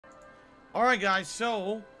Alright guys,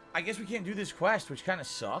 so I guess we can't do this quest, which kind of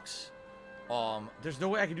sucks. There's no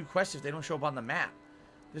way I can do quests if they don't show up on the map.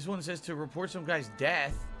 This one says to report some guy's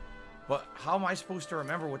death, but how am I supposed to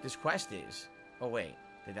remember what this quest is? Oh wait,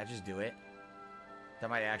 did that just do it? That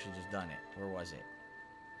might have actually just done it. Where was it?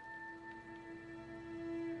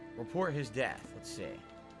 Report his death. Let's see.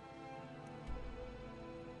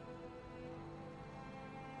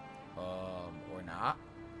 Or not.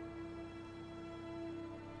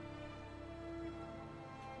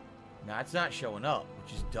 Now it's not showing up,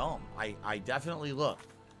 which is dumb. I definitely look.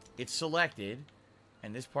 It's selected,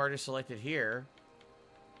 and this part is selected here.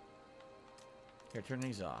 Here, turn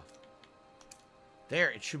these off. There,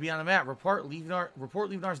 it should be on the map. Report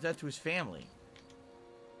Levenar's death to his family.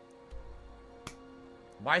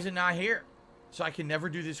 Why is it not here? So I can never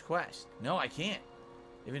do this quest. No, I can't.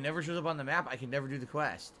 If it never shows up on the map, I can never do the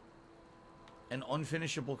quest. An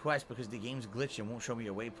unfinishable quest because the game's glitched and won't show me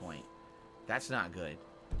a waypoint. That's not good.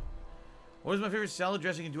 What is my favorite salad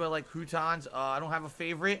dressing and do I like croutons? I don't have a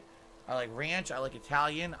favorite. I like ranch. I like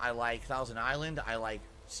Italian. I like Thousand Island. I like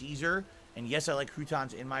Caesar. And yes, I like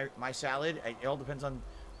croutons in my salad. It all depends on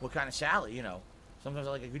what kind of salad, you know. Sometimes I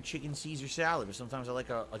like a good chicken Caesar salad, but sometimes I like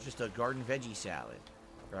just a garden veggie salad,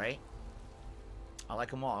 right? I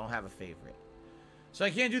like them all. I don't have a favorite. So I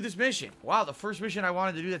can't do this mission. Wow, the first mission I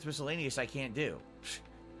wanted to do that's miscellaneous, I can't do.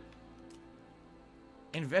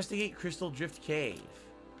 Investigate Crystal Drift Cave.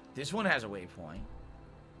 This one has a waypoint.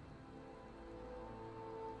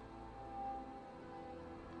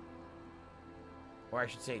 Or I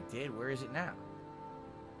should say it did. Where is it now?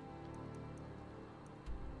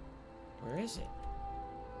 Where is it?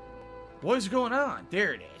 What is going on?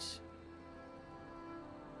 There it is.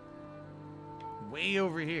 Way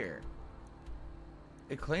over here.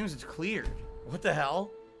 It claims it's cleared. What the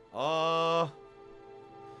hell? I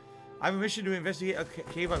have a mission to investigate a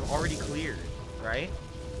cave I've already cleared, right?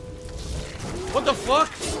 What the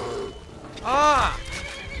fuck? Ah!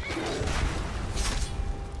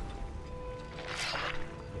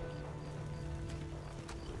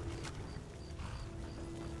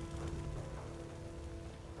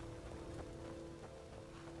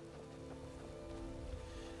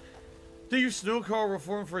 Do you snowcar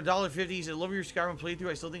reform for $1.50? I love your Skyrim playthrough.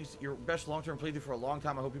 I still think it's your best long-term playthrough for a long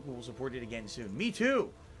time. I hope people will support it again soon. Me too.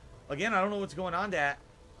 Again, I don't know what's going on, Dat.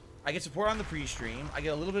 I get support on the pre-stream. I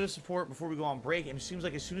get a little bit of support before we go on break. And it seems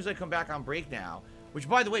like as soon as I come back on break now, which,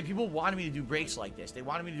 by the way, people wanted me to do breaks like this. They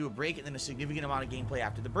wanted me to do a break and then a significant amount of gameplay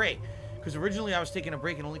after the break. Because originally I was taking a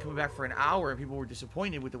break and only coming back for an hour, and people were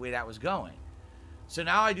disappointed with the way that was going. So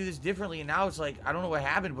now I do this differently, and now it's like, I don't know what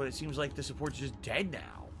happened, but it seems like the support's just dead now.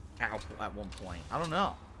 At one point. I don't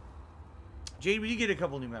know. Jade, we did get a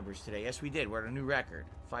couple new members today. Yes, we did. We're at a new record.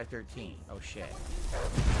 513. Oh, shit.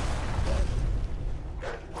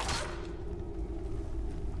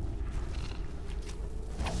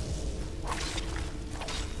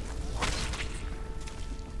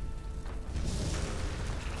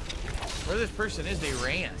 Where this person is, they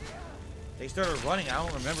ran. They started running. I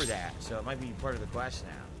don't remember that. So it might be part of the quest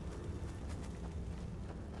now.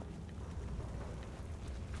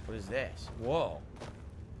 What is this? Whoa.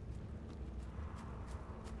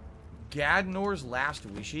 Gadnor's last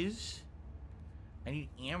wishes? I need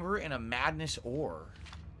amber and a madness ore.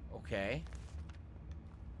 Okay.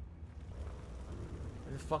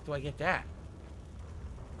 Where the fuck do I get that?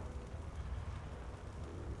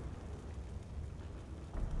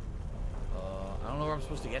 I don't know where I'm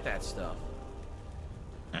supposed to get that stuff.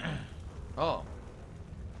 Oh.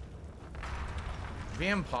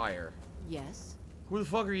 Vampire. Yes. Who the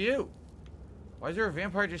fuck are you? Why is there a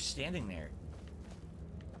vampire just standing there?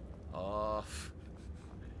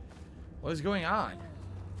 What is going on?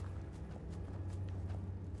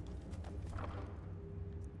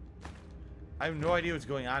 I have no idea what's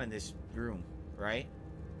going on in this room, right?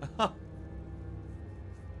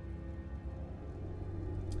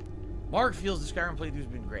 Mark feels the Skyrim playthrough's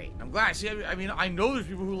been great. I'm glad. See, I mean, I know there's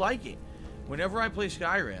people who like it. Whenever I play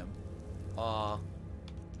Skyrim,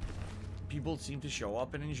 people seem to show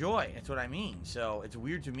up and enjoy. That's what I mean. So it's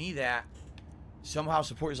weird to me that somehow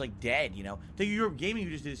support is like dead, you know. Thank you, Europe Gaming, who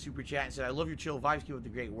just did a super chat and said, I love your chill vibes, keep up the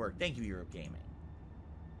great work. Thank you, Europe Gaming.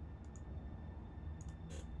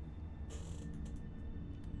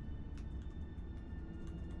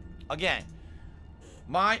 Again,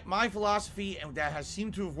 my philosophy, and that has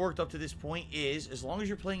seemed to have worked up to this point, is as long as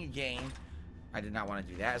you're playing a game, I did not want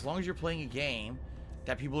to do that, as long as you're playing a game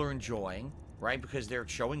that people are enjoying, right? Because they're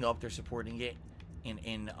showing up, they're supporting it in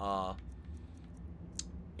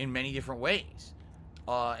many different ways.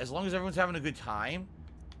 As long as everyone's having a good time,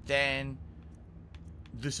 then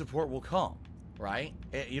the support will come, right?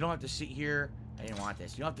 You don't have to sit here. I didn't want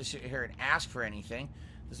this. You don't have to sit here and ask for anything.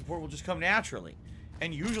 The support will just come naturally.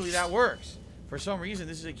 And usually that works. For some reason,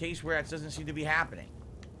 this is a case where it doesn't seem to be happening.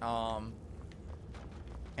 And,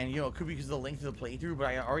 you know, it could be because of the length of the playthrough, but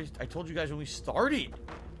I told you guys when we started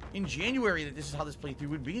in January that this is how this playthrough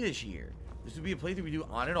would be this year. This would be a playthrough we do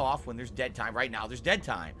on and off when there's dead time. Right now, there's dead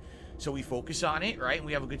time. So we focus on it, right? And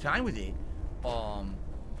we have a good time with it. And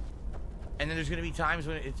then there's going to be times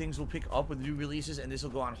when things will pick up with new releases, and this will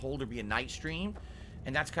go on hold or be a night stream.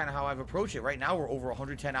 And that's kind of how I've approached it. Right now, we're over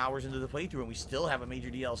 110 hours into the playthrough, and we still have a major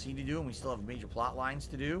DLC to do, and we still have major plot lines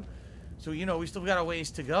to do. So, you know, we still got a ways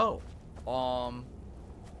to go.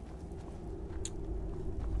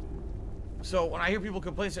 So when I hear people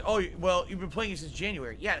complain, say, oh, well, you've been playing it since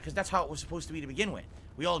January. Yeah, because that's how it was supposed to be to begin with.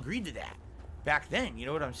 We all agreed to that back then. You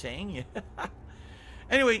know what I'm saying?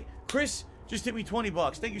 Anyway, Chris just hit me 20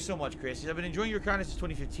 bucks. Thank you so much, Chris. He says, I've been enjoying your content since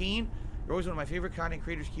 2015. You're always one of my favorite content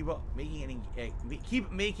creators.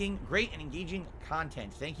 Keep making great and engaging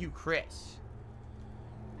content. Thank you, Chris.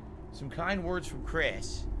 Some kind words from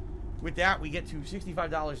Chris. With that, we get to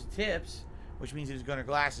 $65 tips, which means it is Gunner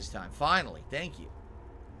Glasses time. Finally, thank you.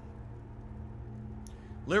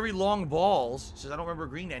 Larry Long Balls says, I don't remember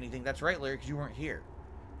agreeing to anything. That's right, Larry, because you weren't here.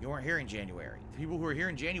 You weren't here in January. The people who were here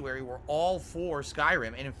in January were all for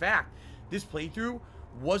Skyrim. And in fact, this playthrough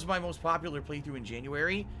was my most popular playthrough in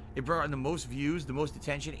January. It brought in the most views, the most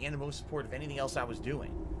attention, and the most support of anything else I was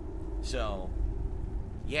doing. So,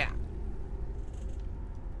 yeah.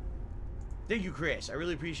 Thank you, Chris. I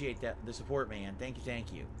really appreciate that, the support, man. Thank you,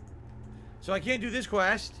 thank you. So I can't do this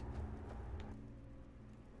quest.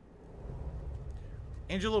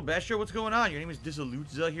 Angelo Bestro, what's going on? Your name is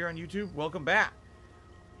Disalutza here on YouTube. Welcome back.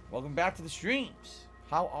 Welcome back to the streams.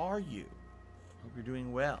 How are you? Hope you're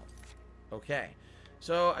doing well. Okay.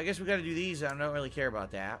 So, I guess we got to do these. I don't really care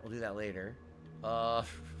about that. We'll do that later.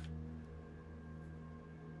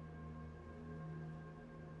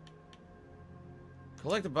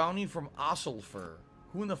 Collect a bounty from Osselfur.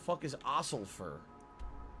 Who in the fuck is Osselfur?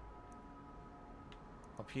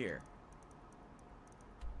 Up here.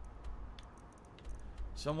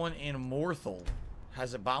 Someone in Morthal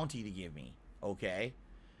has a bounty to give me. Okay.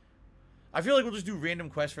 I feel like we'll just do random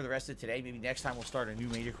quests for the rest of today. Maybe next time we'll start a new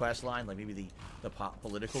major quest line, like maybe the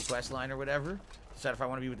political quest line or whatever. Decide if I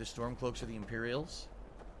want to be with the Stormcloaks or the Imperials.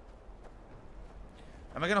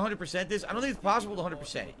 Am I going to 100% this? I don't think it's possible to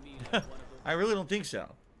 100% it. I really don't think so.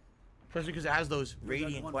 Especially because it has those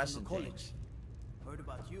radiant quests and things. Heard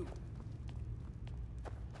about you.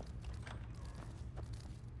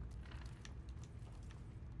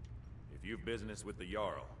 If you've business with the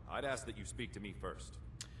Jarl, I'd ask that you speak to me first.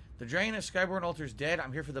 The Dragon at Skyborn Altar's dead.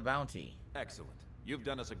 I'm here for the bounty. Excellent. You've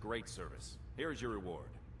done us a great service. Here's your reward.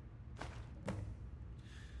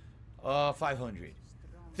 500.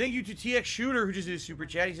 Thank you to TX Shooter, who just did a super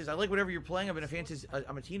chat. He says, I like whatever you're playing. I've been a fan since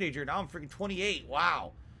I'm a teenager. Now I'm freaking 28.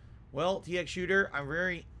 Wow. Well, TX Shooter, I'm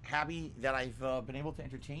very happy that I've been able to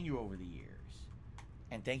entertain you over the years.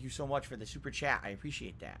 And thank you so much for the super chat. I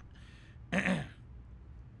appreciate that.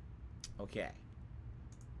 Okay.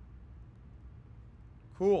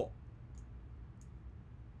 Cool.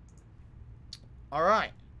 All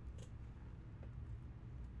right.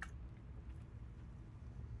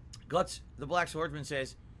 Guts, the Black Swordsman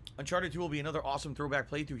says, Uncharted 2 will be another awesome throwback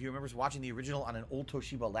playthrough. He remembers watching the original on an old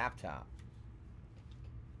Toshiba laptop.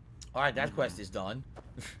 All right, that quest is done.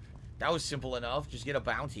 That was simple enough. Just get a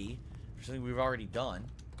bounty for something we've already done.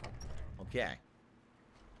 Okay.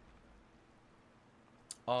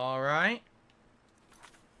 All right.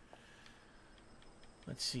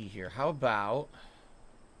 Let's see here. How about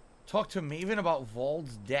talk to Maven about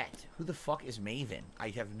Vald's debt? Who the fuck is Maven? I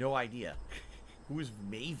have no idea. Who is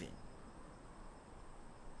Maven?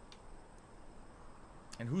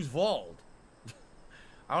 And who's Vald?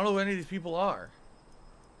 I don't know who any of these people are.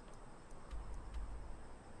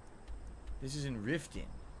 This is in Riften,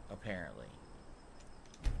 apparently.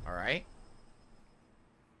 Alright.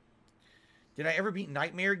 Did I ever beat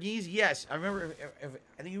Nightmare Geese? Yes. I remember,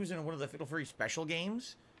 I think he was in one of the Fatal Fury special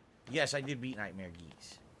games. Yes, I did beat Nightmare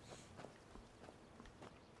Geese.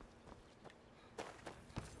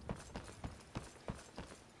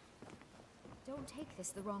 Don't take this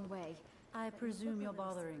the wrong way. I presume you're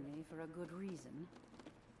bothering me for a good reason.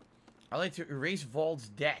 I'd like to erase Vald's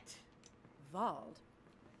debt. Vald?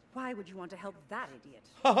 Why would you want to help that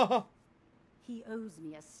idiot? He owes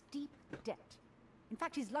me a steep debt. In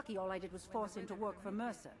fact, he's lucky all I did was force him to work for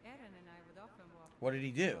Mercer. What did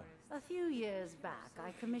he do? A few years back,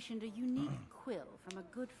 I commissioned a unique quill from a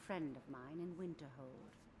good friend of mine in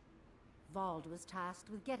Winterhold. Vald was tasked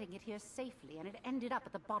with getting it here safely, and it ended up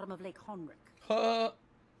at the bottom of Lake Honrick. Huh.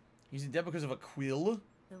 He's dead because of a quill?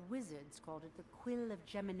 The wizards called it the Quill of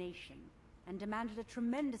Gemination, and demanded a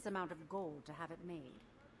tremendous amount of gold to have it made.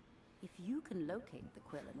 If you can locate the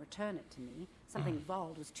quill and return it to me, something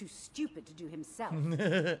Vald was too stupid to do himself,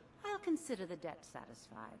 I'll consider the debt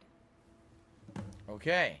satisfied.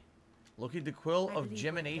 Okay. Locate the Quill of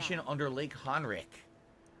Gemination under Lake Honrick.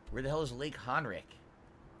 Where the hell is Lake Honrick?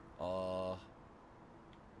 What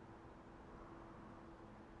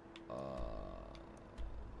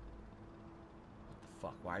the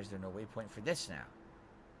fuck? Why is there no waypoint for this now?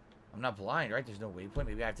 I'm not blind, right? There's no waypoint.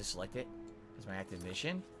 Maybe I have to select it as my active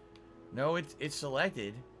mission. No, it's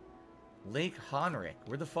selected. Lake Honrick.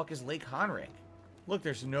 Where the fuck is Lake Honrick? Look,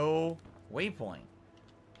 there's no waypoint.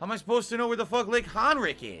 How am I supposed to know where the fuck Lake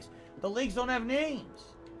Honrick is? The lakes don't have names.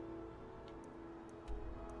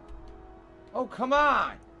 Oh, come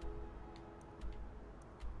on.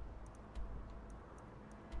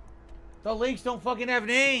 The lakes don't fucking have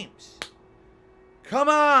names. Come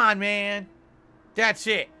on, man. That's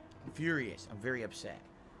it. I'm furious. I'm very upset.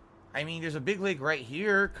 I mean, there's a big lake right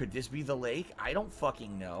here. Could this be the lake? I don't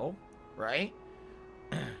fucking know. Right?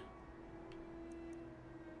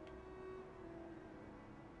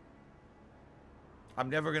 I'm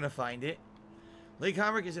never going to find it. Lake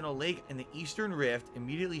Honrick is in a lake in the Eastern Rift,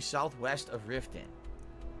 immediately southwest of Riften.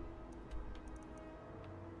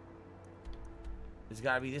 It's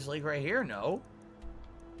got to be this lake right here, no?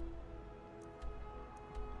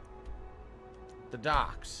 The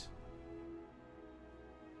docks.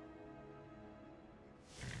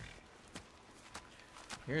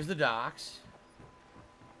 Here's the docks.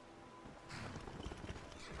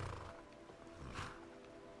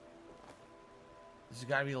 This has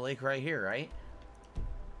got to be the lake right here, right?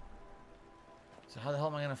 So how the hell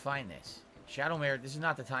am I going to find this? Shadowmare, this is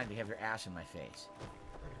not the time to have your ass in my face.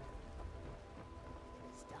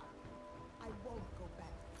 I won't go back.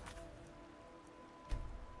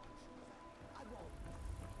 I won't.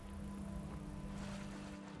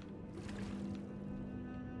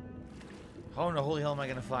 How in the holy hell am I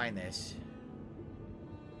going to find this?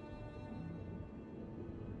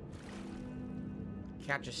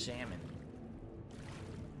 Catch a salmon.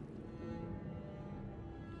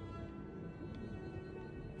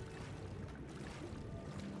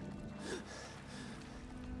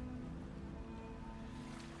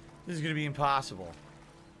 This is going to be impossible.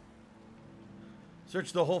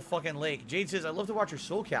 Search the whole fucking lake. Jade says, I love to watch your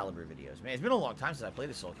Soul Calibur videos. Man, it's been a long time since I played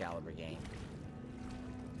a Soul Calibur game.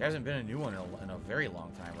 There hasn't been a new one in a very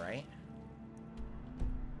long time, right?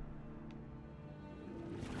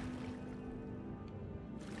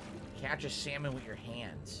 Catch a salmon with your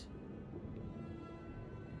hands.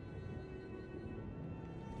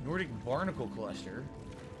 Nordic barnacle cluster.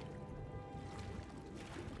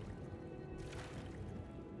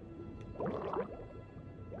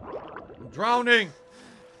 I'm drowning!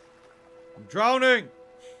 I'm drowning!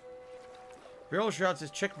 Barrel Shroud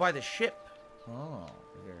says check by the ship. Oh,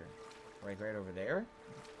 right over there.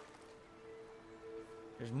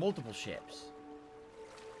 There's multiple ships.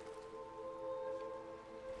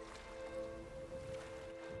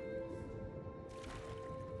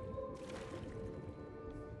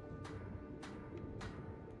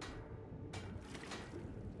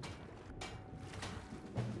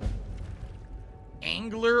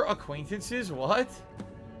 Angler acquaintances? What?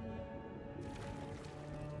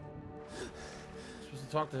 I'm supposed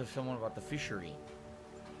to talk to someone about the fishery.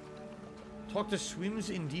 Talk to swims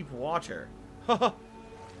in deep water. Haha.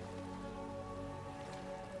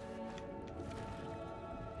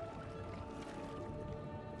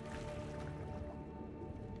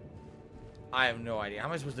 I have no idea. How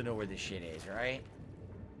am I supposed to know where this shit is, right?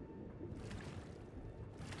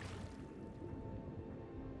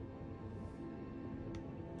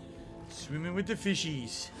 Swimming with the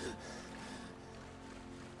fishies.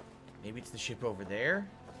 Maybe it's the ship over there.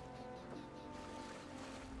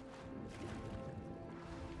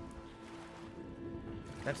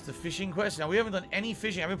 That's the fishing quest. Now, we haven't done any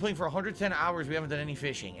fishing. I've been playing for 110 hours. We haven't done any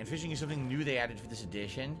fishing. And fishing is something new they added for this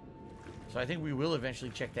edition. So I think we will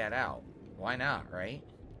eventually check that out. Why not, right?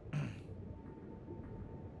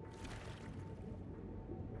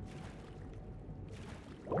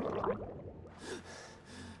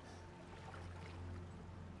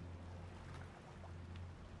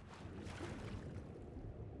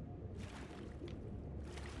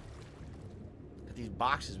 Got these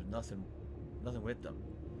boxes with nothing with them.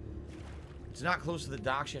 It's not close to the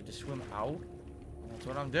docks. You have to swim out. That's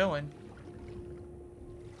what I'm doing.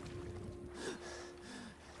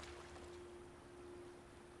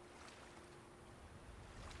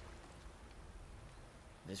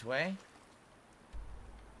 This way?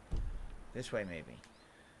 This way, maybe.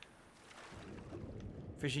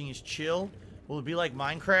 Fishing is chill. Will it be like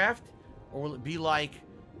Minecraft? Or will it be like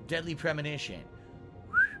Deadly Premonition?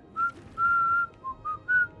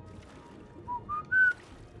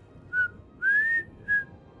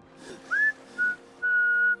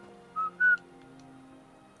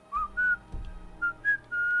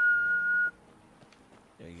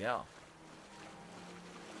 There you go.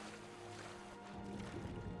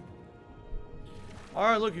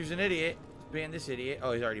 Alright, look, here's an idiot. Let's ban this idiot.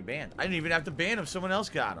 Oh, he's already banned. I didn't even have to ban him. Someone else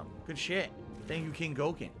got him. Good shit. Thank you, King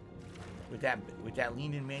Goken. With that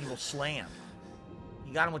leaned-in manual slam.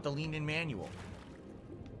 He got him with the leaned-in manual.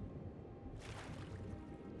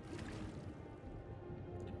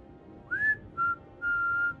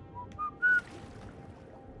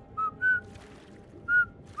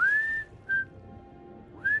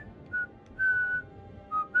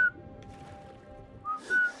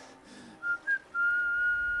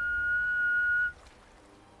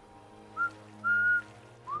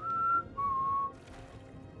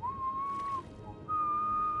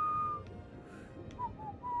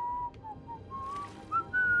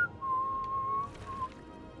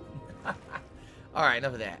 Alright,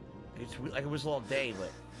 enough of that. It's like it was all day,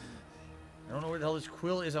 but I don't know where the hell this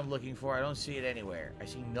quill is I'm looking for. I don't see it anywhere. I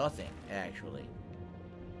see nothing, actually.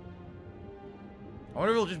 I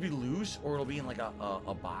wonder if it'll just be loose, or it'll be in like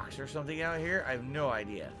a box or something out here. I have no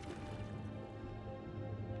idea.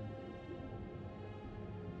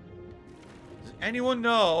 Does anyone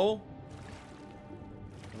know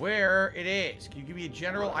where it is? Can you give me a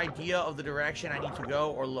general idea of the direction I need to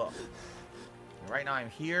go or look? Right now I'm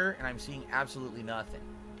here, and I'm seeing absolutely nothing.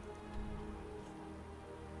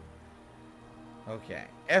 Okay.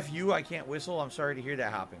 F you, I can't whistle. I'm sorry to hear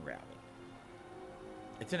that, Hopping Rabbit.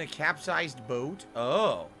 It's in a capsized boat.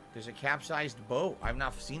 Oh, there's a capsized boat. I've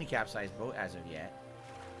not seen a capsized boat as of yet.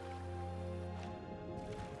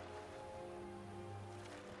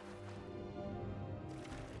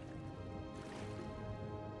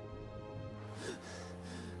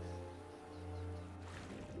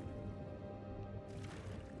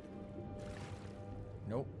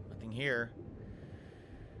 Nope, nothing here.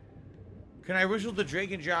 Can I whistle the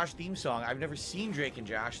Drake and Josh theme song? I've never seen Drake and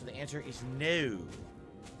Josh, so the answer is no.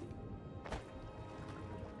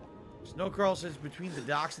 Snowcrawl says between the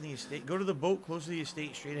docks and the estate. Go to the boat close to the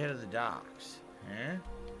estate, straight ahead of the docks. Huh?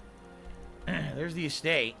 There's the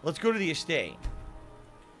estate. Let's go to the estate.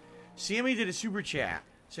 Sammy did a super chat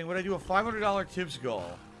saying, would I do a $500 tips goal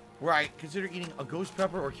where I consider eating a ghost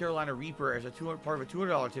pepper or Carolina Reaper as a part of a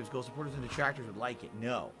 $200 tips goal? Supporters and detractors would like it.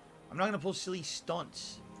 No. I'm not going to pull silly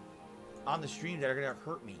stunts on the stream that are going to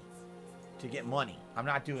hurt me to get money. I'm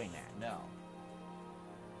not doing that. No.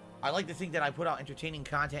 I like to think that I put out entertaining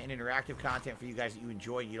content and interactive content for you guys that you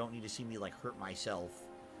enjoy. You don't need to see me, like, hurt myself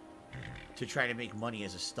to try to make money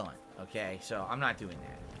as a stunt. Okay? So, I'm not doing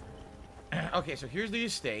that. Okay, so here's the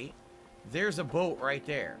estate. There's a boat right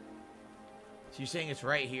there. So you're saying it's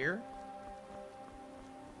right here?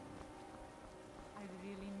 I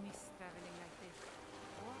really miss traveling like this.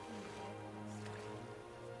 Walking the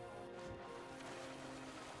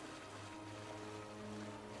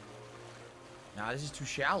edge. Nah, this is too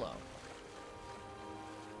shallow.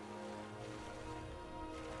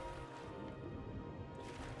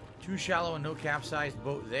 Too shallow and no capsized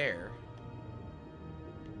boat there.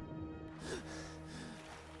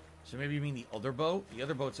 So maybe you mean the other boat? The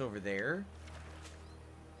other boat's over there.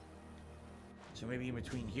 So maybe in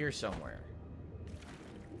between here somewhere.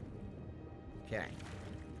 Okay.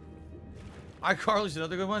 iCarly's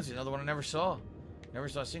another good one. It's another one I never saw. Never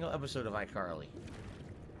saw a single episode of iCarly.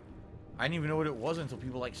 I didn't even know what it was until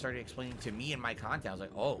people like started explaining to me in my content. I was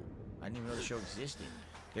like, oh, I didn't even know the show existed.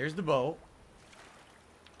 There's the boat.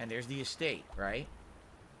 And there's the estate, right?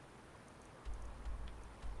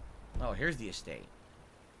 Oh, here's the estate.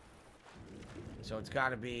 So it's got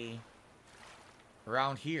to be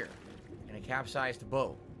around here in a capsized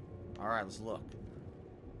boat. All right, let's look.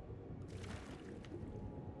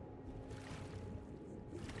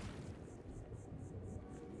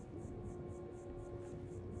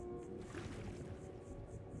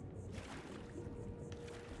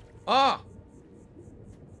 Ah!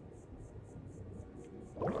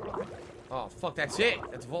 Oh, fuck, that's it.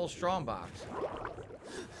 That's Vol Strongbox.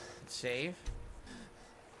 Let's save.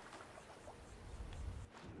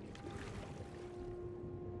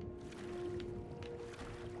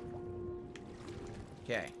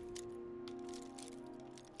 Okay.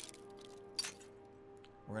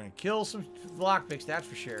 We're gonna kill some lockpicks, that's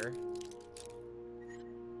for sure.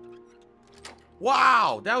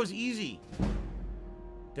 Wow, that was easy.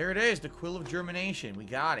 There it is, the Quill of Germination. We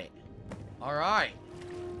got it. Alright.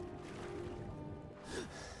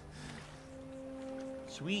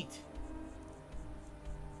 Sweet.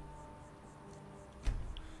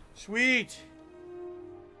 Sweet.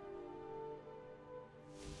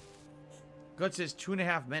 Gut says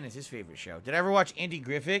 2.5 Men is his favorite show. Did I ever watch Andy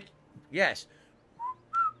Griffith? Yes.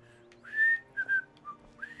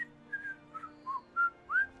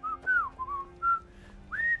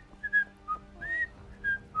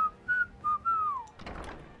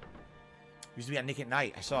 Used to be on Nick at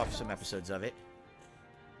Night. I saw some episodes of it.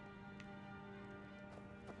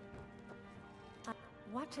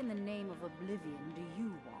 What in the name of oblivion do you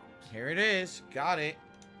want? Here it is. Got it.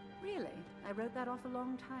 Really? I wrote that off a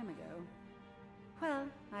long time ago. Well,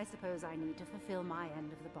 I suppose I need to fulfill my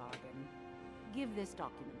end of the bargain. Give this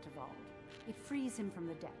document to Vald. It frees him from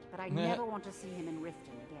the debt, but I never want to see him in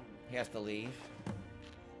Riften again. He has to leave.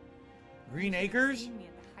 Green Acres?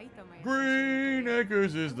 Green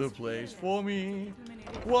Acres is the place for me.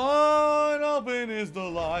 Wide open is the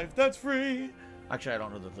life that's free. Actually, I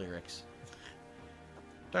don't know the lyrics.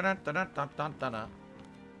 Dun-dun-dun-dun-dun-dun-dun.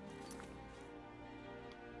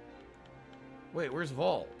 Wait, where's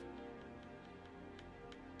Vald?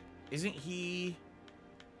 Isn't he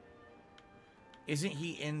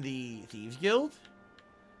in the Thieves Guild?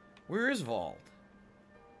 Where is Vald?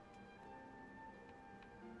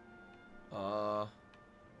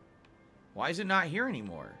 Why is it not here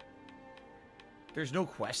anymore? There's no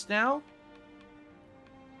quest now?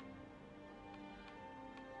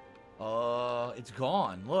 It's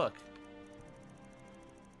gone. Look.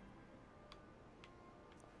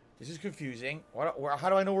 This is confusing. How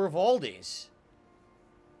do I know where Vald is?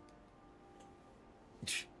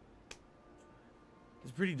 It's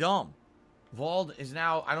pretty dumb. Vald is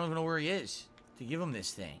now... I don't even know where he is to give him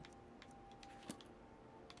this thing.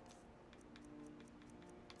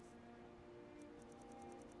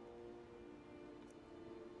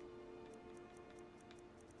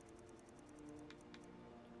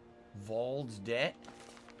 Vald's debt.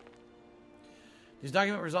 This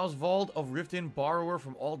document resolves Vald of Riften, borrower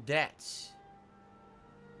from all debts.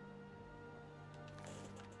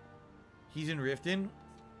 He's in Riften?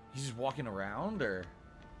 He's just walking around, or...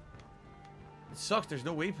 It sucks, there's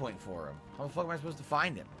no waypoint for him. How the fuck am I supposed to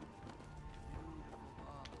find him?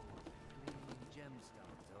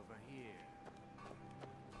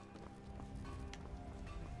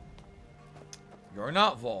 You're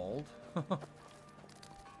not Vald. No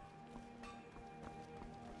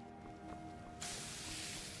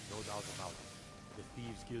doubt about it. The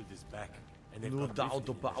Thieves Guild is back. And No doubt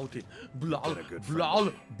about it. Blol, Been a good blol,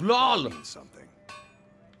 friend. blol. Means something.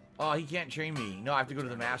 Oh, he can't train me. No, I have to go to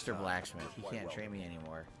the Master Blacksmith. He can't train me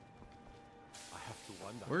anymore. I have to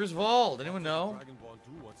wonder. Where's Vald? Anyone know? Dragon Ball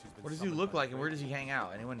do once he's been What does he summoned look by like, and where Drake. does he hang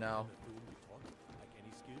out? Anyone know? Like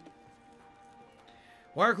any skill?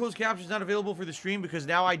 Why are closed captions not available for the stream? Because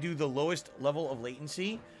now I do the lowest level of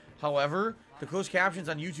latency. However, the closed captions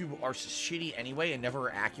on YouTube are shitty anyway and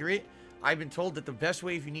never accurate. I've been told that the best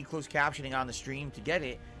way if you need closed captioning on the stream to get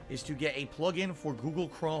it is to get a plugin for Google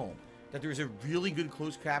Chrome. That there's a really good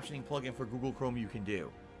closed captioning plugin for Google Chrome you can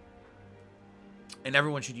do. And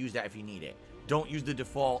everyone should use that if you need it. Don't use the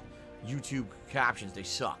default YouTube captions. They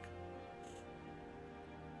suck.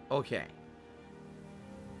 Okay.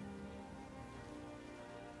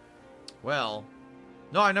 Well,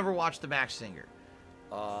 no, I never watched The Masked Singer.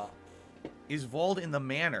 Is Vald in the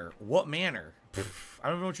manor? What manor? I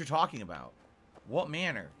don't know what you're talking about. What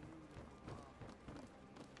manor?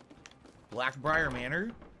 Blackbriar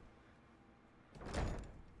Manor?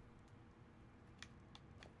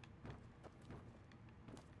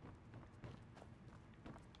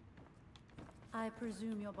 I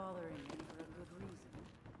presume you're bothering me for a good reason.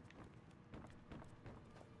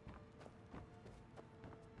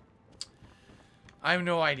 I have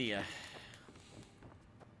no idea.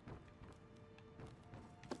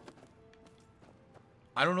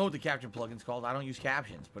 I don't know what the caption plugin's called. I don't use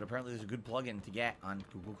captions, but apparently there's a good plugin to get on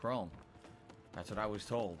Google Chrome. That's what I was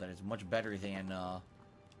told. That it's much better than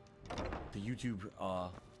the YouTube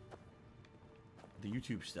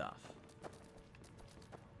stuff.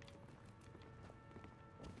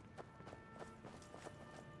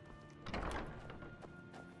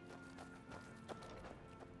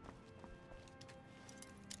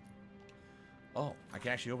 Oh, I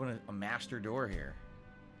can actually open a master door here.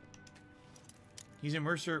 He's in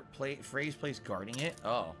Mercer Frey's place guarding it?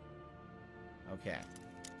 Oh. Okay.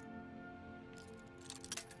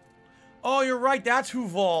 Oh, you're right. That's who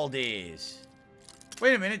Vald is.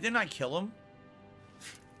 Wait a minute. Didn't I kill him?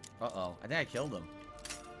 Uh-oh. I think I killed him.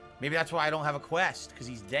 Maybe that's why I don't have a quest, because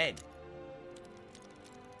he's dead.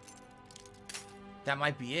 That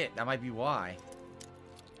might be it. That might be why.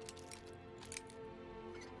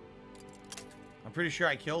 I'm pretty sure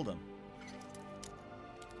I killed him.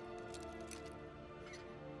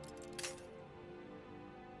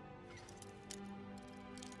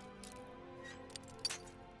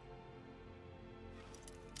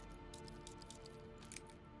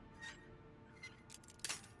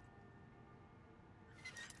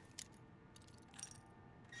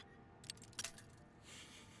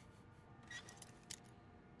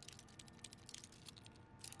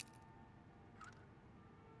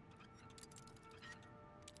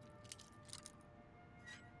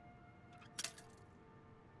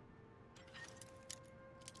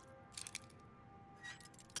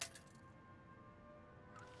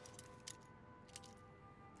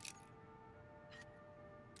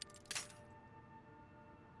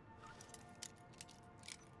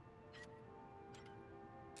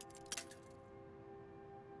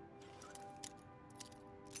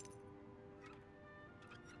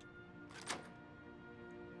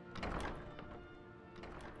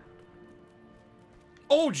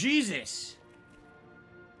 Oh, Jesus!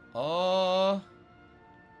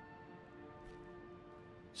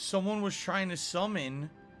 Someone was trying to summon...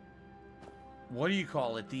 What do you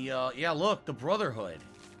call it? The, yeah, look, the Brotherhood.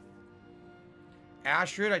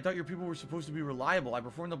 Astrid, I thought your people were supposed to be reliable. I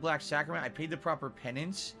performed the Black Sacrament, I paid the proper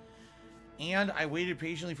penance, and I waited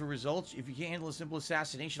patiently for results. If you can't handle a simple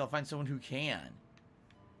assassination, I'll find someone who can.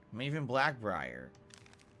 Maven Blackbriar.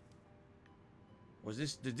 Was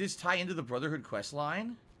this... Did this tie into the Brotherhood quest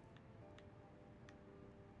line?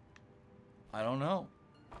 I don't know.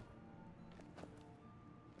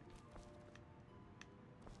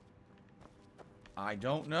 I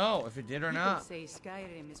don't know if it did or not. People say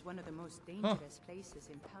Skyrim is one of the most dangerous places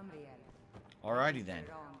in Tamriel. Alrighty then.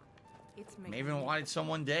 It's Maven wanted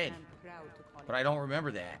someone dead, and proud to call but it. I don't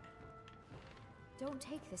remember that. Don't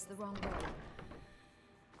take this the wrong way.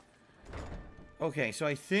 Okay, so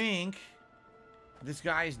I think this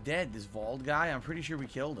guy is dead. This Vald guy. I'm pretty sure we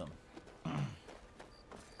killed him.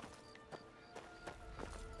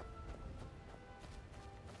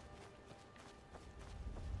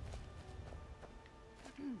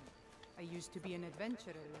 I used to be an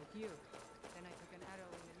adventurer like you. Then I took an arrow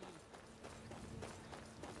in the knee.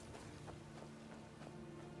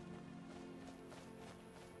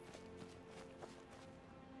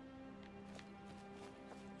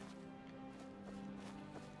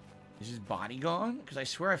 Is his body gone? Because I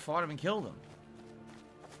swear I fought him and killed him.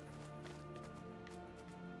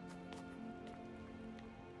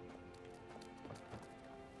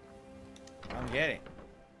 I don't get it.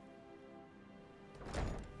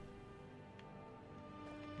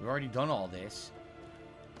 We've already done all this.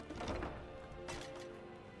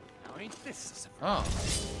 Now ain't this a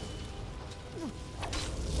surprise?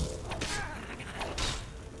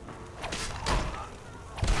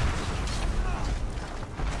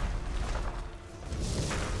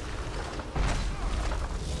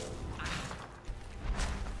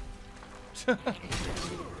 Oh.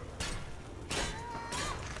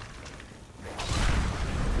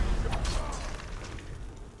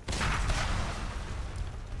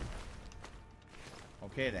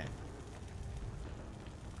 Okay then.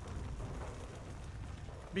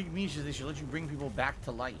 Big niche is they should let you bring people back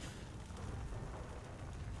to life.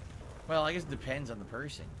 Well, I guess it depends on the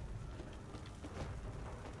person.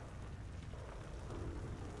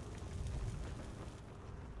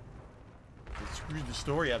 If it screws the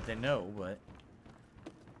story up, then no, but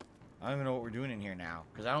I don't even know what we're doing in here now.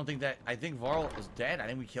 Because I don't think that... I think Varl is dead. I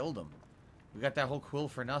think we killed him. We got that whole quill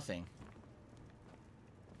for nothing.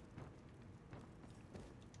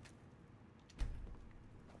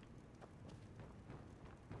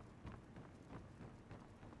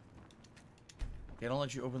 They don't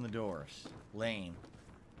let you open the doors. Lame.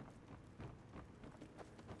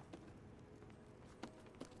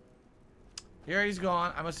 Here, he's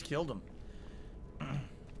gone. I must have killed him.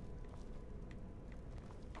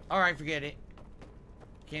 Alright, forget it.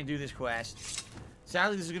 Can't do this quest.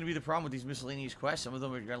 Sadly, this is going to be the problem with these miscellaneous quests. Some of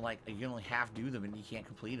them are going to, like, you can only half do them and you can't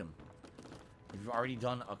complete them. If you've already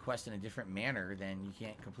done a quest in a different manner, then you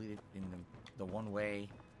can't complete it in the one way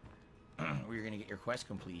where you're going to get your quest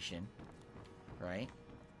completion. Right?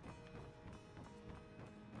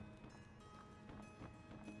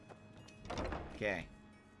 Okay.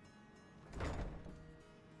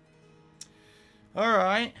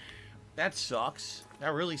 Alright. That sucks.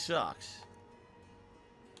 That really sucks.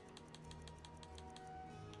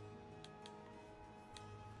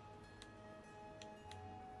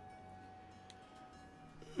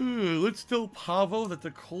 Let's tell Pavo that the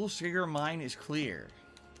Coalsager mine is clear.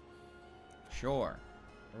 Sure.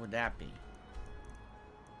 Where would that be?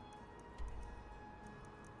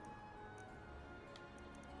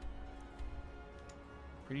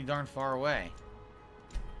 Pretty darn far away.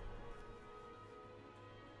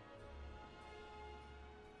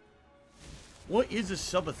 What is a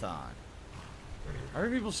subathon? I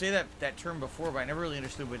heard people say that term before, but I never really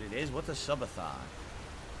understood what it is. What's a subathon?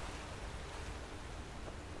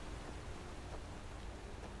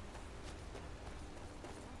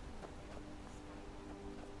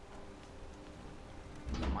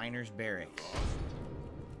 The Miners' Barracks.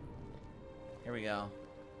 Here we go.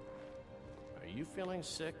 Are you feeling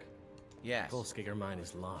sick? Yes. Golskigger mine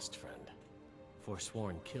is lost, friend.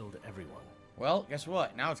 Forsworn killed everyone. Well, guess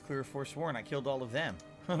what? Now it's clear Forsworn. I killed all of them.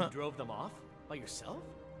 You drove them off? By yourself?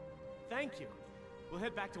 Thank you. We'll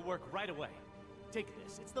head back to work right away. Take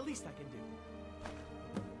this. It's the least I can do.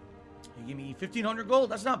 You give me 1,500 gold?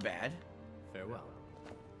 That's not bad. Farewell.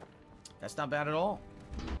 That's not bad at all.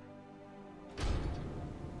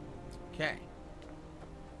 Okay.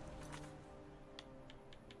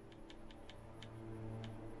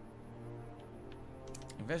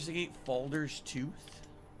 Investigate Falder's Tooth.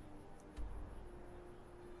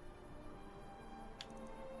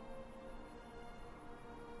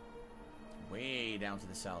 Way down to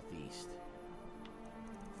the southeast.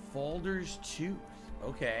 Falder's Tooth.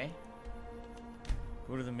 Okay.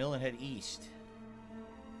 Go to the mill and head east.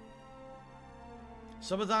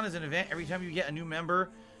 Subathon is an event. Every time you get a new member,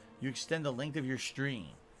 you extend the length of your stream.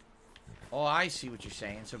 Oh, I see what you're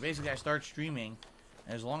saying. So basically, I start streaming,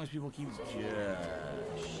 and as long as people keep shit.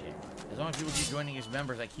 As long as people keep joining as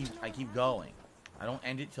members, I keep going. I don't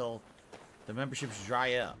end it till the memberships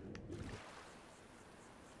dry up.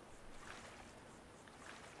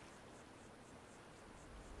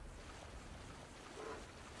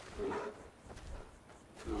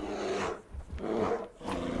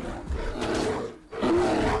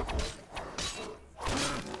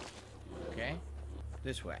 Okay,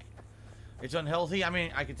 this way. It's unhealthy. I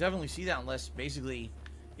mean, I could definitely see that unless basically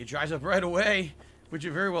it dries up right away, which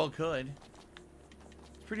it very well could.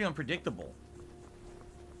 It's pretty unpredictable.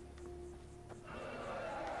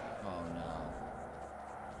 Oh no.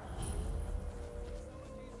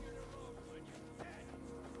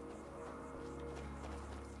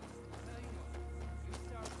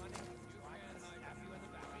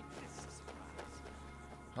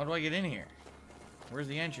 How do I get in here? Where's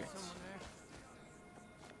the entrance?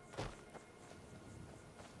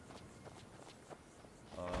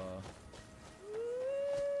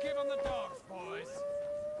 Give them the dogs, boys.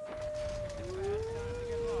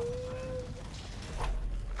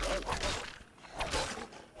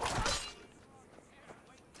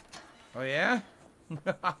 Oh yeah?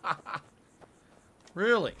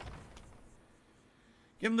 Really?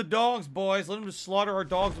 Give them the dogs, boys. Let them just slaughter our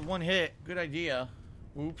dogs with one hit. Good idea.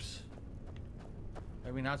 Oops.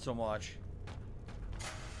 Maybe not so much.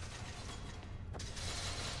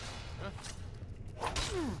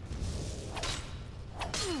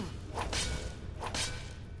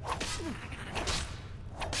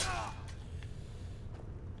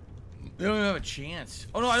 They don't even have a chance.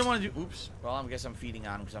 Oh no, I don't want to do. Oops. Well, I guess I'm feeding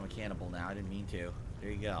on him because I'm a cannibal now. I didn't mean to.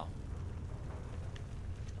 There you go.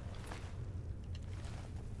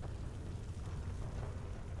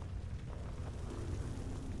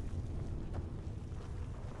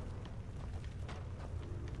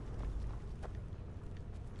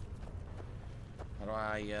 How do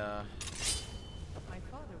I, My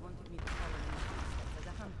father wanted me to follow him as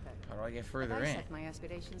a hunter. How do I get But further I in? set my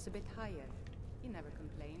aspirations a bit higher. He never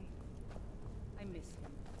complained. I miss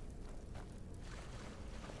him.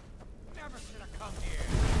 Never should have come here.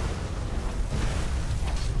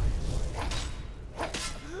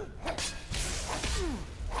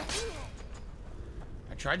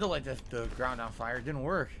 I tried to light the ground on fire. It didn't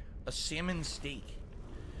work. A salmon steak.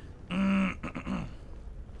 Now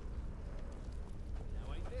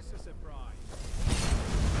ain't this a surprise?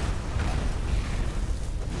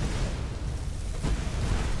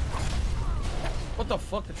 What the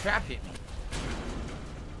fuck? The trap hit me.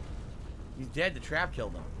 He's dead. The trap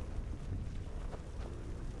killed him.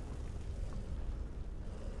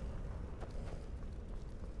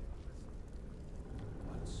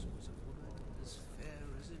 Once was a woman as fair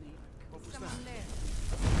as an eagle. What was Someone that? there.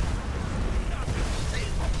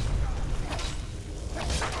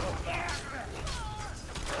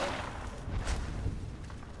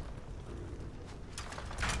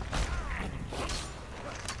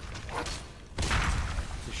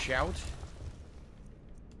 To shout.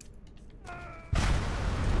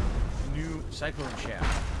 New cyclone shout.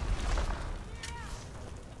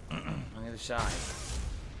 On the other side.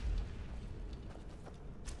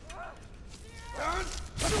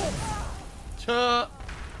 To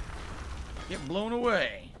get blown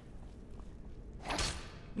away.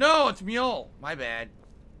 No, it's Mule. My bad.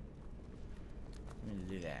 I need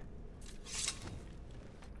to do that.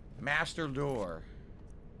 Master door.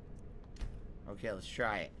 Okay, let's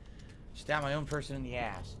try it. Stab my own person in the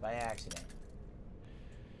ass by accident.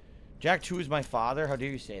 Jack 2 is my father? How dare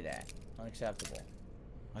you say that? Unacceptable.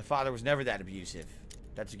 My father was never that abusive.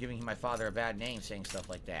 That's giving my father a bad name saying stuff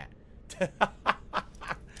like that.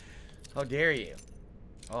 How dare you?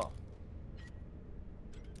 Oh.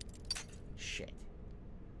 Shit.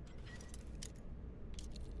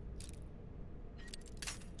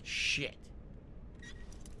 Shit.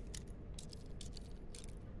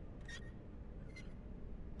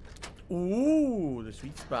 Ooh, the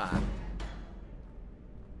sweet spot.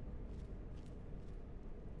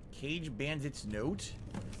 Cage Bandit's note.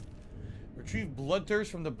 Retrieve bloodthirst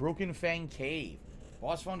from the Broken Fang Cave.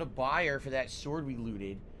 Boss found a buyer for that sword we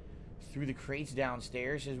looted through the crates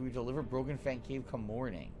downstairs. Says we deliver Broken Fang Cave come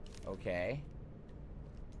morning. Okay.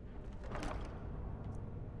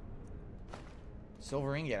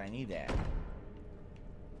 Silver ingot, I need that.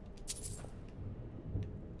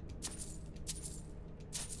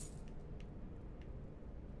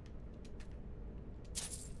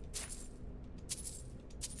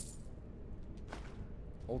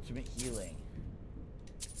 Ultimate healing.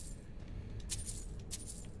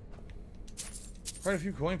 Quite a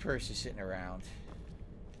few coin purses sitting around.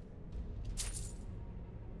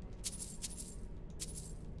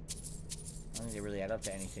 I don't think they really add up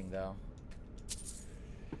to anything, though.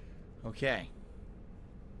 Okay.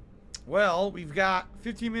 Well, we've got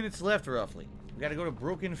 15 minutes left, roughly. We gotta go to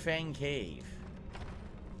Broken Fang Cave.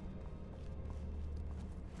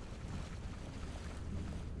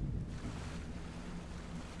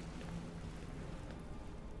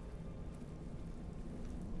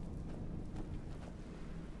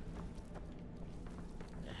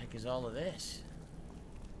 The heck is all of this?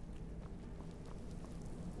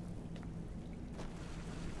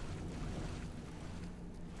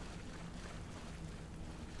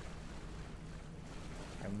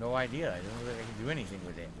 I have no idea. I don't know that I can do anything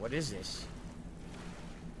with it. What is this?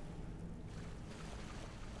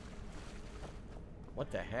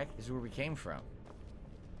 What the heck? This is where we came from.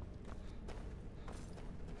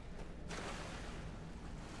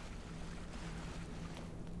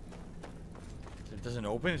 So it doesn't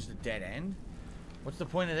open? It's a dead end? What's the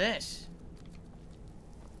point of this?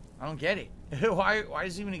 I don't get it. Why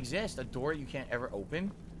does it even exist? A door you can't ever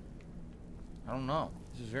open? I don't know.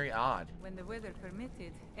 This is very odd. When the weather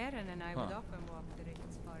permitted, Aaron and I would often walk the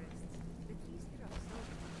Ricketts forests. The trees here are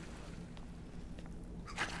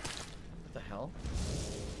so... What the hell?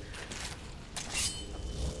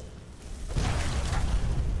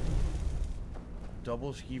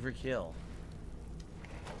 Double skeever kill.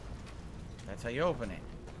 That's how you open it.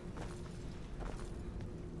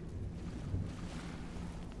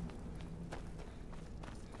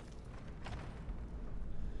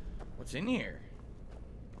 What's in here?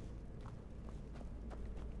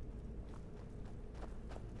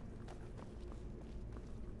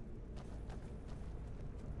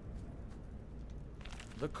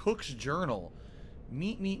 The cook's journal.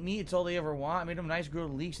 Meat, it's all they ever want. I made them nice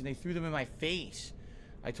grilled leeks and they threw them in my face.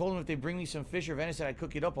 I told them if they bring me some fish or venison, I'd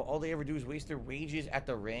cook it up, but all they ever do is waste their wages at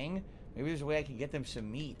the ring. Maybe there's a way I can get them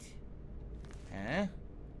some meat. Huh?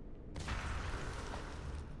 I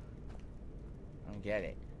don't get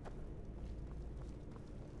it.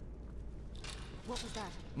 What was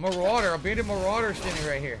that? Marauder, abandoned marauder standing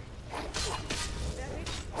right here.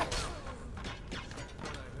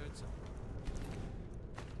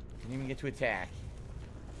 Didn't even get to attack.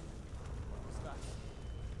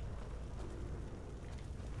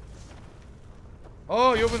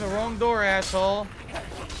 Oh, you opened the wrong door, asshole.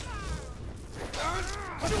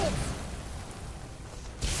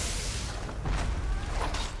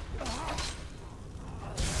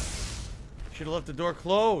 Should have left the door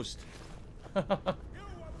closed.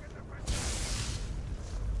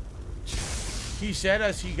 He said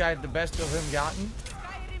as he got the best of him gotten.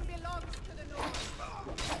 Skyrim belongs to the North.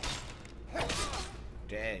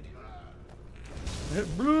 Dead.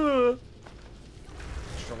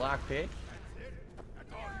 Extra lockpick.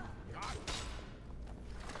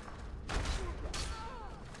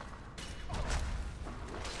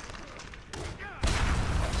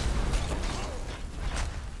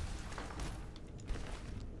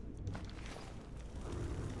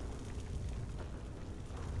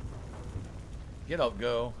 Get up,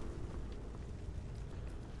 go.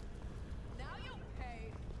 Now you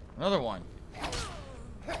pay. Another one.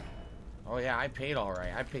 Oh yeah, I paid all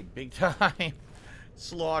right. I paid big time.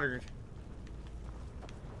 Slaughtered.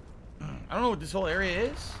 I don't know what this whole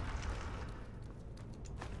area is.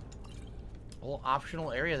 A whole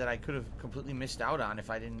optional area that I could have completely missed out on if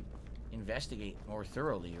I didn't investigate more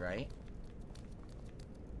thoroughly, right?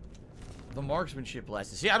 The marksmanship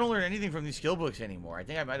lesson. See, I don't learn anything from these skill books anymore. I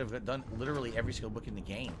think I might have done literally every skill book in the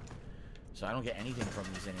game. So I don't get anything from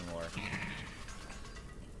these anymore.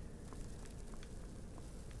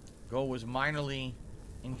 Go was minorly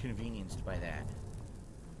inconvenienced by that.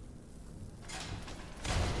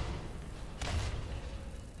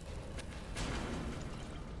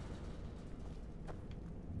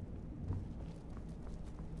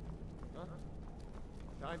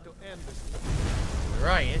 Time to end this. You're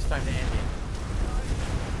right, it's time to end it.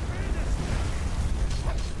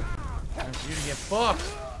 Time for you to get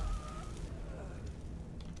fucked.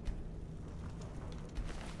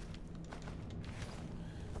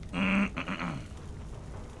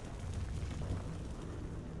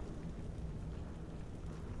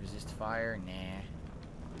 Resist fire? Nah.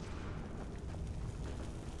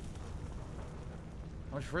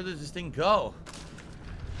 How much further does this thing go?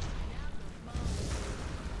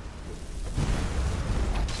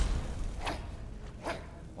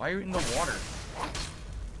 Why are you in the water?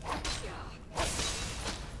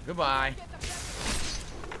 Goodbye.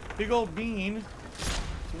 Big old bean.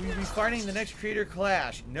 So we'll be fighting the next Creator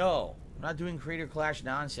Clash. No, I'm not doing Creator Clash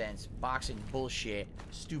nonsense. Boxing bullshit.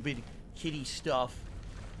 Stupid kitty stuff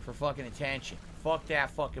for fucking attention. Fuck that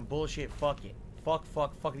fucking bullshit. Fuck it. Fuck,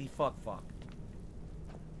 fuckity, fuck. Fuck.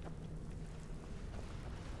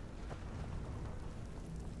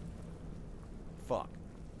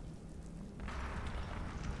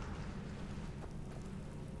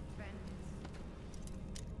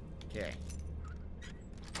 Okay.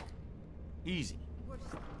 Easy.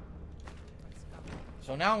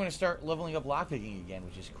 So now I'm going to start leveling up lockpicking again,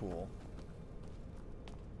 which is cool.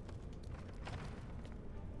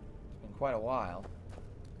 It's been quite a while.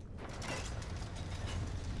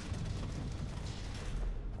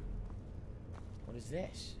 What is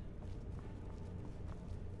this?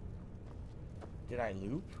 Did I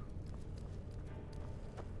loop?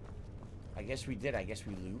 I guess we did. I guess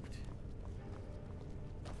we looped.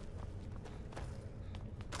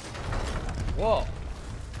 Whoa.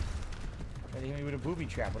 They hit me with a booby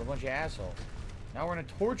trap with a bunch of assholes. Now we're in a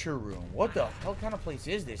torture room. What the hell kind of place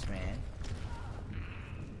is this, man?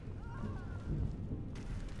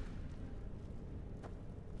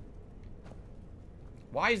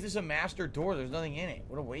 Why is this a master door? There's nothing in it.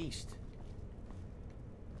 What a waste.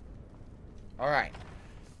 Alright.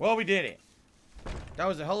 Well, we did it. That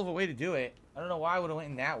was a hell of a way to do it. I don't know why I would have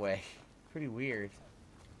went in that way. Pretty weird.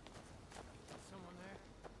 Someone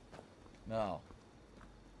there? No.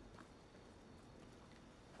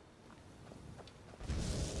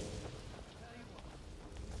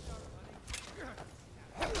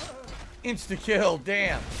 Insta-kill,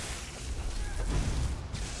 damn.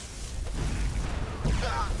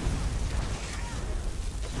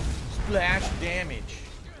 Splash damage.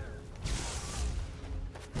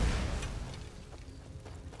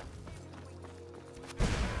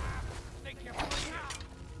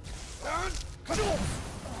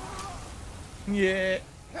 Yeah.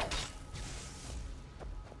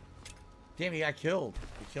 Damn, he got killed.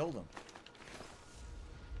 He killed him.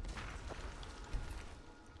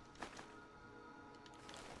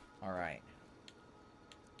 Alright.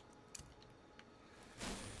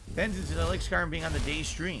 Vengeance, I like Skyrim being on the day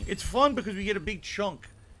stream. It's fun because we get a big chunk.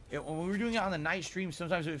 When we were doing it on the night stream,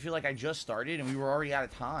 sometimes it would feel like I just started and we were already out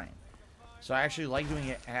of time. So I actually like doing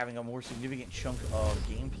it, having a more significant chunk of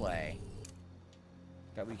gameplay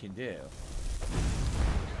that we can do.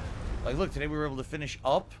 Like, look, today we were able to finish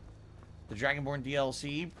up the Dragonborn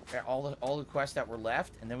DLC, all the quests that were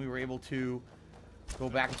left, and then we were able to go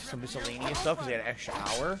back into some miscellaneous stuff because they had an extra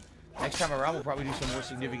hour. Next time around, we'll probably do some more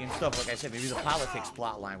significant stuff. Like I said, maybe the politics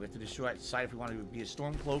plotline. We have to decide if we want to be a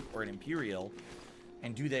Stormcloak or an Imperial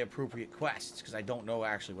and do the appropriate quests, because I don't know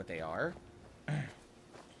actually what they are.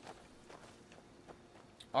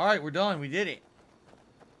 Alright, we're done. We did it.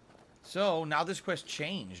 So, now this quest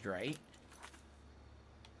changed, right?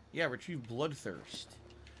 Yeah, retrieve Bloodthirst.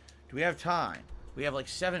 Do we have time? We have like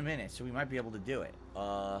 7 minutes, so we might be able to do it.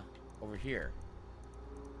 Over here.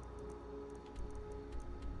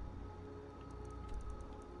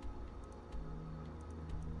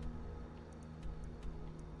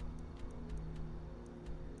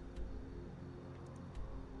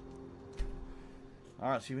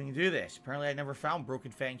 Alright, see if we can do this. Apparently I never found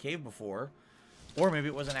Broken Fang Cave before. Or maybe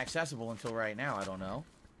it wasn't accessible until right now, I don't know.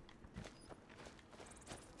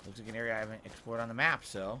 Looks like an area I haven't explored on the map,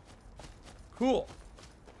 so... Cool!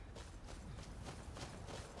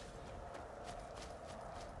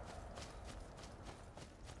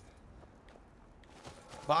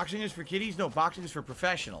 Boxing is for kiddies? No, boxing is for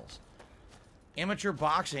professionals. Amateur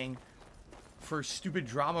boxing for stupid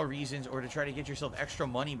drama reasons or to try to get yourself extra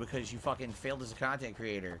money because you fucking failed as a content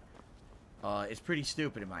creator, it's pretty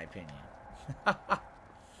stupid in my opinion.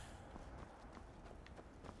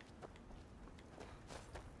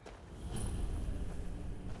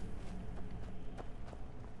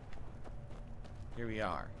 Here we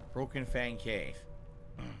are. Broken Fang Cave.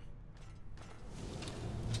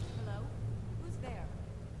 Hello? Who's there?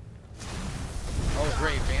 Oh,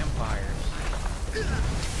 great. Vampires. Damn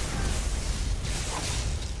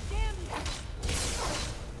you!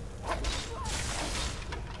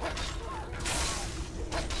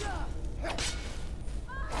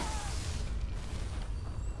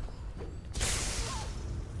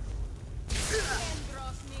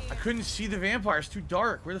 I couldn't see the vampire. It's too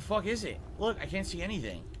dark. Where the fuck is it? Look, I can't see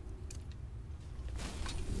anything.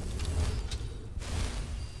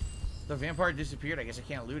 The vampire disappeared. I guess I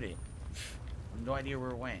can't loot it. No idea where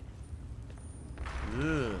it went.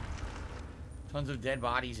 Ugh. Tons of dead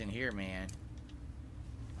bodies in here, man.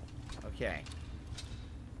 Okay.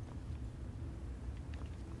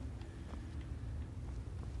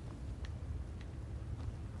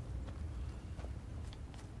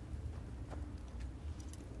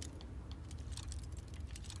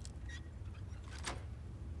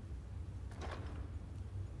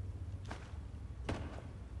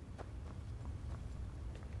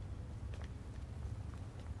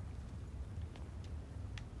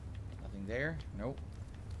 There? Nope.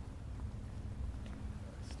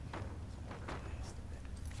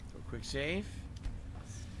 So quick save.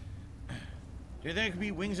 Do you think it could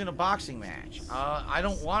be Wings in a boxing match? I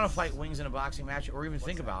don't want to fight Wings in a boxing match or even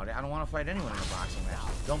think about it. I don't want to fight anyone in a boxing match.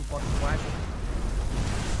 Dumb fucking question.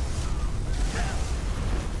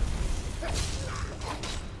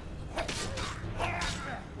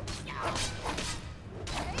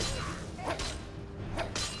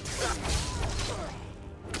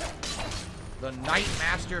 The Night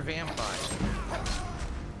Master Vampire.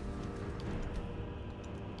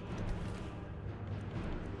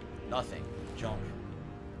 Nothing. Junk.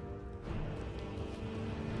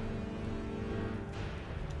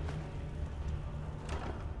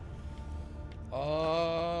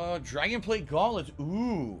 Dragon Plate Gauntlets.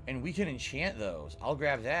 Ooh, and we can enchant those. I'll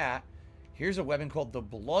grab that. Here's a weapon called the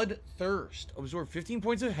Bloodthirst. Absorb 15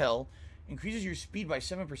 points of health. Increases your speed by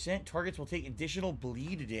 7%. Targets will take additional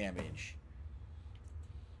bleed damage.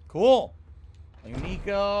 Cool. A unique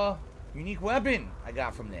weapon I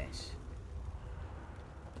got from this.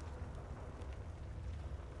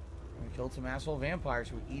 We killed some asshole vampires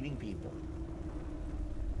who were eating people.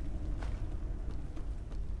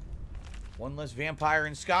 One less vampire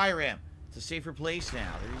in Skyrim. It's a safer place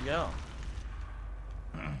now. There you go.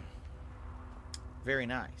 Very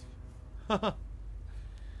nice.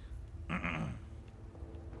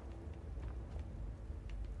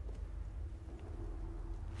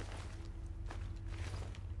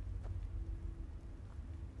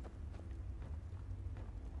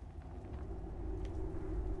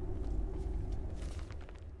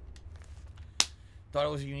 Thought it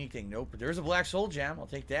was a unique thing. Nope. But there's a black soul gem. I'll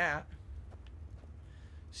take that.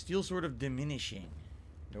 Steel Sword of Diminishing.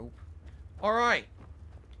 Nope. Alright.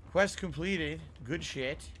 Quest completed. Good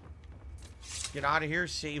shit. Get out of here.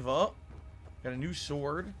 Save up. Got a new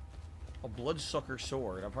sword. A Bloodsucker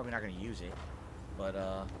sword. I'm probably not going to use it. But,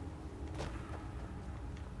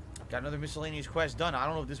 got another miscellaneous quest done. I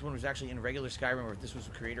don't know if this one was actually in regular Skyrim or if this was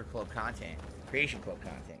Creator Club content. Creation Club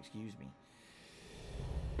content. Excuse me.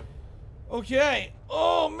 Okay.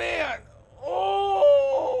 Oh, man. Oh.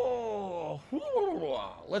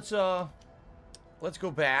 Let's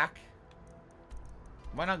go back.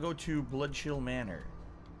 Why not go to Bloodchill Manor?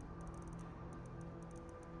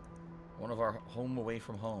 One of our home away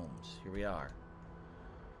from homes. Here we are.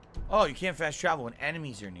 Oh, you can't fast travel when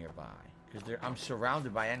enemies are nearby. Because I'm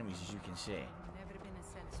surrounded by enemies, as you can see. Never been a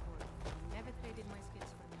sense for it. Never traded my skills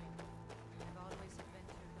for money. I've always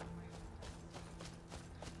adventured on my own.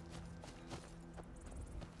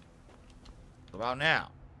 What about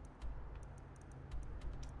now?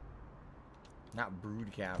 Not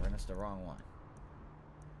Brood Cavern, that's the wrong one.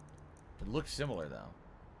 It looks similar, though.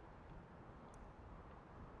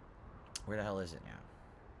 Where the hell is it now?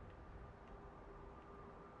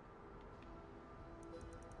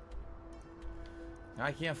 Now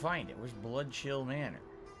I can't find it. Where's Bloodchill Manor?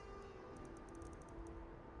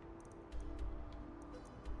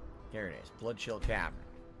 There it is. Bloodchill Cavern.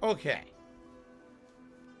 Okay.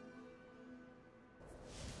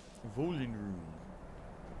 Voling Room.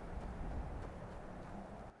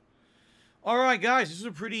 Alright, guys. This is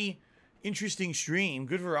a pretty interesting stream.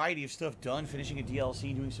 Good variety of stuff done. Finishing a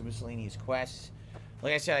DLC, doing some miscellaneous quests.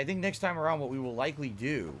 Like I said, I think next time around what we will likely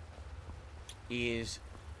do is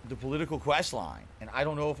the political quest line. And I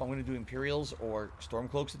don't know if I'm going to do Imperials or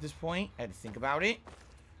Stormcloaks at this point. I had to think about it.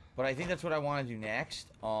 But I think that's what I want to do next.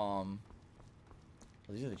 Well,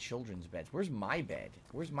 these are the children's beds. Where's my bed?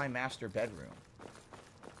 Where's my master bedroom?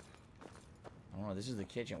 I don't know. This is the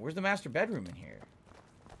kitchen. Where's the master bedroom in here?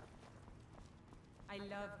 I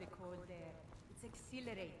love the cold air. It's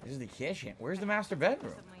exhilarating. This is the kitchen. Where's the master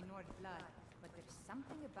bedroom? Of my Nord blood, but there's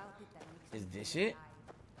something about it that makes Is me this feel it?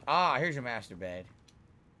 Ah, here's your master bed.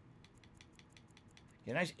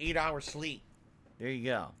 Get a nice 8-hour sleep. There you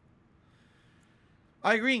go.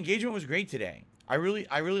 I agree. Engagement was great today. I really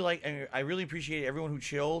appreciate everyone who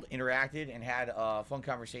chilled, interacted, and had a fun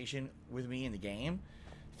conversation with me in the game.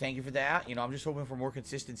 Thank you for that. You know, I'm just hoping for more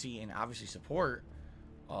consistency and obviously support.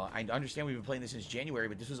 I understand we've been playing this since January,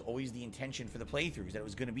 but this was always the intention for the playthroughs, that it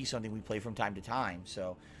was going to be something we play from time to time.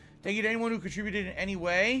 So, thank you to anyone who contributed in any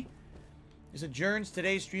way. This adjourns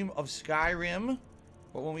today's stream of Skyrim.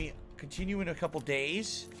 But when we continue in a couple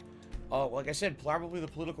days, like I said, probably the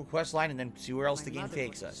political quest line, and then see where else the game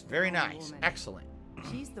takes us. Very nice. Excellent.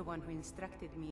 She's the one who instructed me